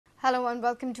Hello and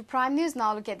welcome to Prime News.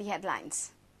 Now look at the headlines.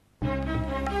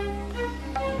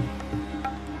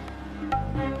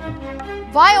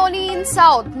 Why only in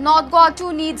South? North Goa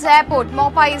too needs airport.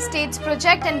 Mopai is state's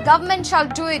project and government shall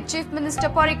do it. Chief Minister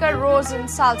Parrikar rose in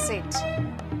Salsit.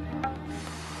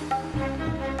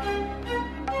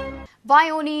 Why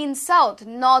only in South?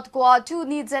 North Goa too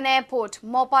needs an airport.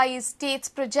 Mopai is state's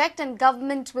project and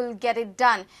government will get it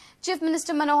done. Chief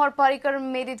Minister Parrikar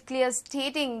made it clear,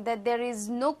 stating that there is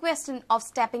no question of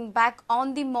stepping back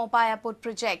on the Mopai airport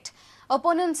project.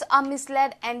 Opponents are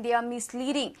misled and they are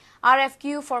misleading.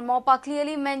 RFQ for Mopa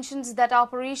clearly mentions that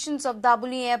operations of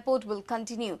Daboli airport will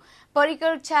continue.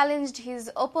 Parrikar challenged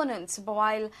his opponents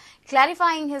while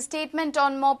clarifying his statement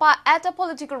on Mopa at a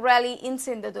political rally in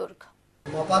Sindhudurg.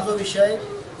 मोपाचो विषय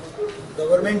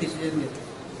government decision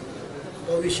घेतलो.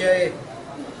 तो विषय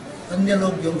अन्य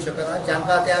लोक घेवंक शकना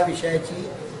ज्यांका त्या विषयाची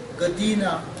गती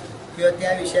ना किंवा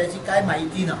त्या विषयाची काय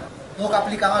माहिती ना. लोक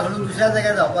आपली कामां सोडून दुसऱ्या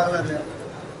जाग्यार धांवपाक लागल्या.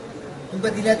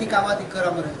 तुमकां दिल्या ती कामां ती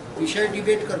करा मरे. विषय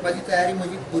डिबेट करपाची तयारी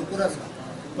म्हजी भरपूर आसा.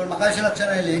 पण म्हाका अशें लक्षात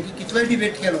आयलें की कितलोय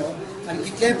डिबेट केलो आनी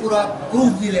कितलेय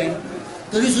प्रूफ दिलें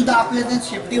तरी सुद्धा आपले ते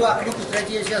शेपटी वाकडी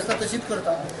कुत्र्याची अशी असता तशीच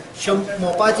करता.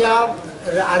 मोपाच्या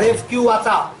RFQ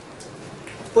वाचा.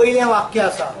 पयलें वाक्य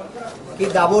आसा की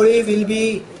Dabolim will be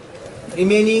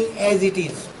remaining as it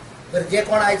is. तर जे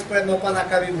कोण आयज पळय मोपा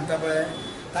नाका बी म्हणटा पळय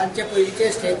तांचे पयलींचे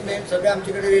स्टेटमेंट सगळे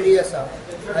आमचे कडेन रेडी आसा.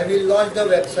 I will launch the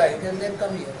website and then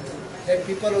come here that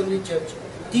people only जज.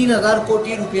 3000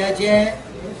 कोटी रुपयाचे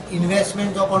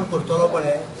इन्व्हेस्टमेंट जो कोण करतलो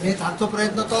पळय म्हणजे तांचो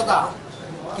प्रयत्न तोच आसा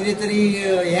कितें तरी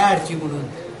हे हाडची म्हणून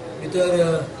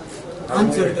भितर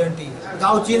अनसर्टनिटी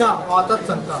जावची ना. हांव आतांच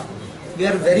सांगता. We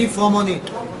are very firm on it.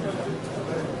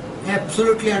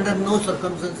 Absolutely under no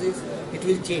circumstances it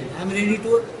will change. I am ready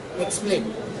to explain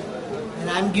and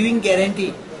I am giving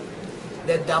guarantee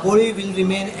that Daboli will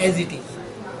remain as it is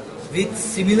with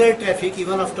similar traffic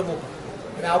even after Mopa.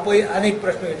 आणि हांव पळय अनेक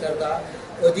प्रश्न विचारता.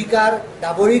 अधिकार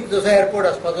दाबोळीक जसो airport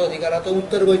आसपाचो अधिकार तो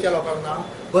उत्तर गोंयच्या लोकांक ना.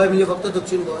 गोंय म्हणजे फक्त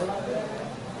दक्षिण गोंय.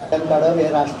 काडप हे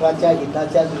राष्ट्राच्या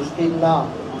हिताच्या दृष्टीन ना.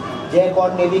 जे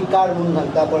कोण नेवीक कार्ड म्हणून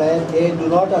सांगता पळय they do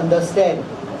not understand.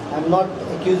 I am not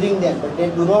एक्युजिंग them but they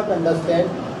do not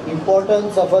understand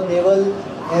importance of a naval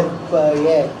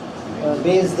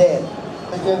base देर.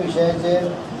 त्याच्या विशयाचेर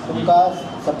तुमकां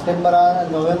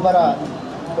सप्टेंबरान नोव्हेंबरान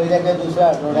पयल्या काय दुसऱ्या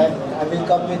आठवड्याक I will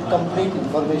come with complete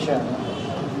information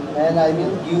and I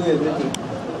will give everything.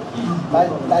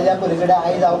 ताज्या परी कडेन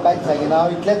आयज हांव कांयच सांगिना.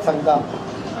 हांव इतलेंच सांगता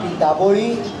की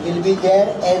Dabolim will be there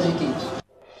as it is.